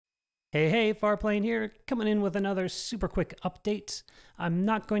Hey, Farplane here, coming in with another super quick update. I'm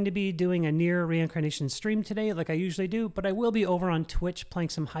not going to be doing a Nier Reincarnation stream today like I usually do, but I will be over on Twitch playing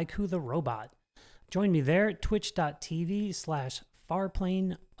some Haiku the Robot. Join me there at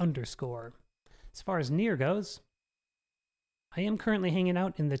twitch.tv/farplane_. As far as Nier goes, I am currently hanging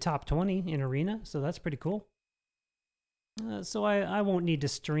out in the top 20 in Arena, so that's pretty cool. So I won't need to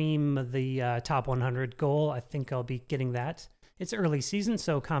stream the top 100 goal. I think I'll be getting that. It's early season,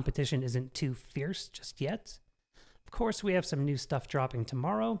 so competition isn't too fierce just yet. Of course, we have some new stuff dropping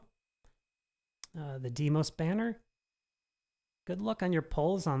tomorrow. The Demos banner. Good luck on your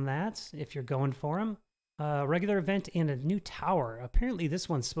polls on that, if you're going for them. Regular event and a new tower. Apparently this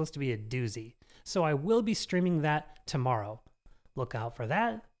one's supposed to be a doozy. So I will be streaming that tomorrow. Look out for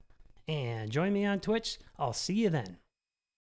that. And join me on Twitch. I'll see you then.